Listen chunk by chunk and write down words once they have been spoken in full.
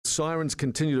sirens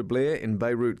continue to blare in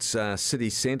Beirut's city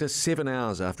centre, 7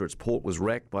 hours after its port was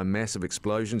racked by massive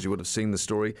explosions. You would have seen the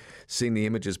story, seen the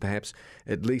images perhaps.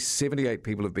 At least 78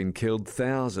 people have been killed,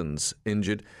 thousands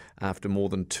injured after more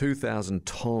than 2,000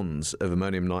 tonnes of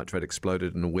ammonium nitrate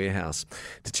exploded in a warehouse.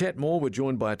 To chat more, we're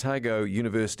joined by Otago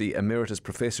University Emeritus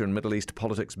Professor in Middle East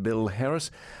Politics, Bill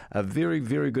Harris. A very,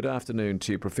 very good afternoon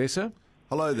to you, Professor.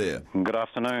 Hello there. Good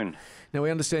afternoon. Now,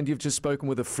 we understand you've just spoken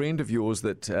with a friend of yours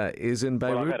that is in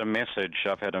Beirut. Well, I've had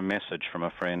a message from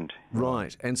a friend.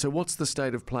 Right. And so what's the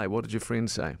state of play? What did your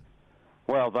friend say?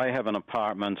 Well, they have an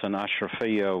apartment in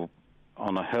Ashrafia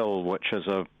on a hill, which is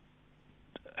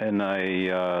in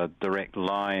a direct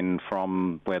line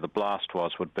from where the blast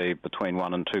was, would be between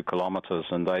 1 and 2 kilometres,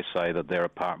 and they say that their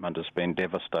apartment has been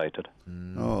devastated.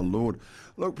 Oh, Lord.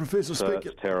 Look, Professor... So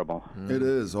it's terrible. It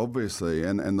is, obviously,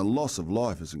 and the loss of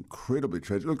life is incredibly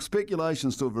tragic. Look, speculation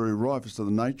is still very rife as to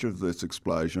the nature of this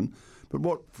explosion, but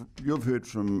what you've heard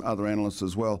from other analysts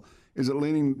as well, is it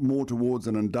leaning more towards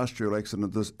an industrial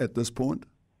accident at this point?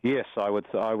 Yes, I would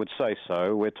say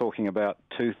so. We're talking about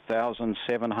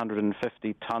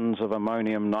 2,750 tonnes of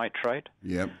ammonium nitrate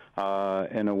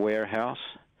in a warehouse.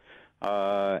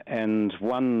 And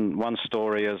one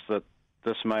story is that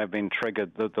this may have been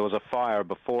triggered, that there was a fire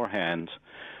beforehand,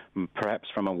 perhaps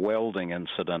from a welding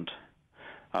incident,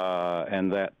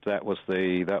 and that was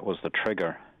the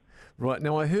trigger. Right.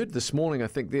 Now, I heard this morning, I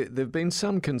think there have been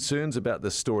some concerns about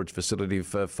this storage facility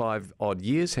for 5 odd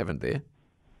years, haven't there?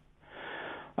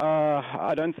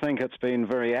 I don't think it's been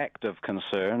very active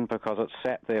concern because it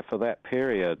sat there for that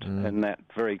period in that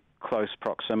very close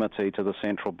proximity to the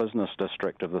central business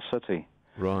district of the city.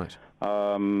 Right.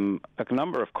 A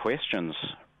number of questions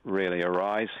really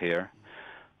arise here.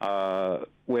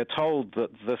 We're told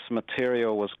that this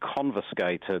material was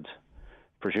confiscated,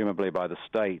 presumably by the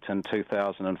state, in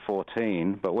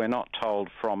 2014, but we're not told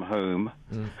from whom,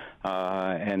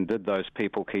 and did those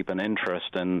people keep an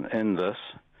interest in this?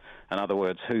 In other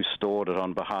words, who stored it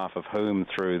on behalf of whom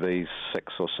through these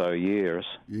 6 or so years?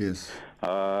 Yes.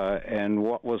 And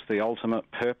what was the ultimate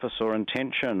purpose or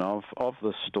intention of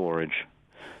this storage?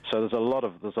 So there's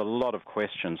a lot of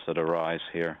questions that arise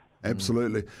here.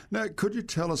 Absolutely. Now, could you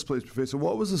tell us, please, Professor,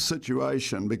 what was the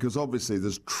situation? Because obviously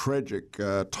there's tragic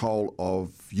toll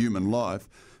of human life,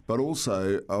 but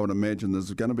also I would imagine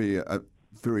there's going to be a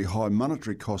very high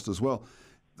monetary cost as well.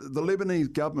 The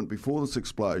Lebanese government, before this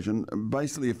explosion,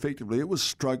 basically, effectively, it was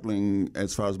struggling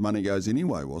as far as money goes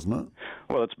anyway, wasn't it?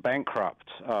 Well, it's bankrupt.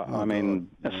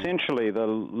 Essentially, the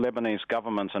Lebanese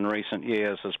government in recent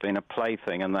years has been a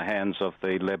plaything in the hands of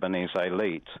the Lebanese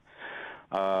elite.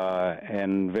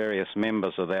 And various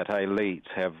members of that elite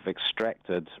have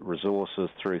extracted resources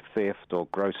through theft or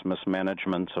gross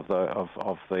mismanagement of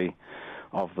the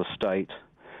state.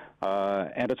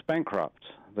 And it's bankrupt.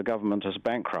 The government is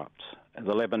bankrupt.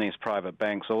 The Lebanese private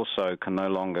banks also can no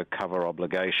longer cover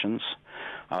obligations.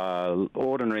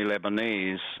 Ordinary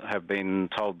Lebanese have been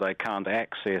told they can't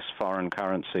access foreign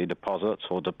currency deposits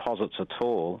or deposits at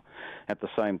all at the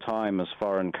same time as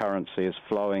foreign currency is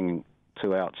flowing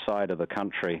to outside of the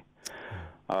country.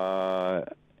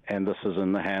 And this is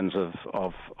in the hands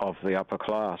of the upper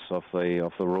class, of the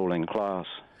ruling class.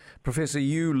 Professor,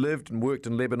 you lived and worked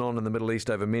in Lebanon and the Middle East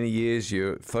over many years.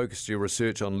 You focused your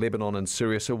research on Lebanon and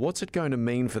Syria. So what's it going to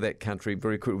mean for that country?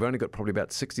 Very quick, we've only got probably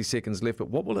about 60 seconds left,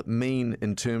 but what will it mean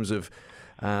in terms of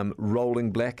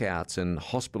rolling blackouts and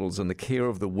hospitals and the care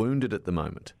of the wounded at the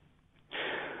moment?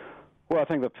 Well, I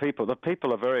think the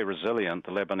people are very resilient,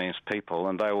 the Lebanese people,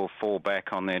 and they will fall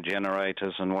back on their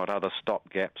generators and what other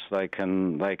stopgaps they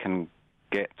can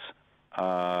get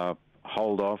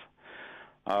hold of.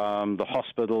 The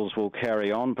hospitals will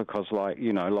carry on because, like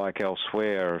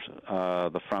elsewhere,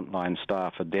 the frontline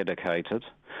staff are dedicated.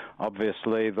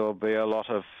 Obviously, there'll be a lot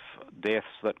of deaths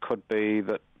that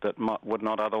would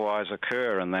not otherwise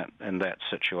occur in that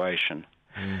situation.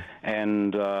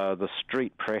 And the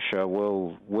street pressure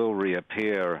will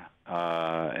reappear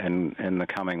in the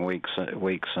coming weeks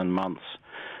and months.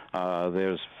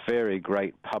 There's very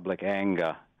great public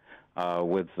anger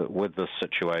with this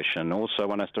situation. Also,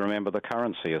 one has to remember the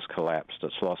currency has collapsed.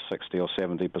 It's lost 60 or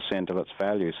 70% of its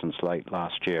value since late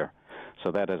last year.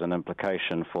 So that has an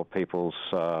implication for people's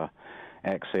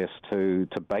access to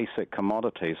basic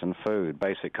commodities and food.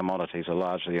 Basic commodities are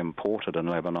largely imported in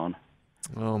Lebanon.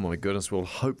 Oh my goodness, well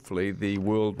hopefully the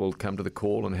world will come to the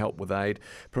call and help with aid.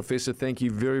 Professor, thank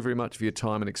you very, very much for your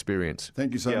time and experience.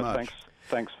 Thank you so much.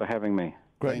 Thanks for having me.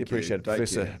 Greatly appreciated.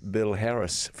 Professor Bill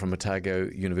Harris from Otago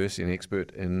University, an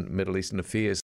expert in Middle Eastern affairs.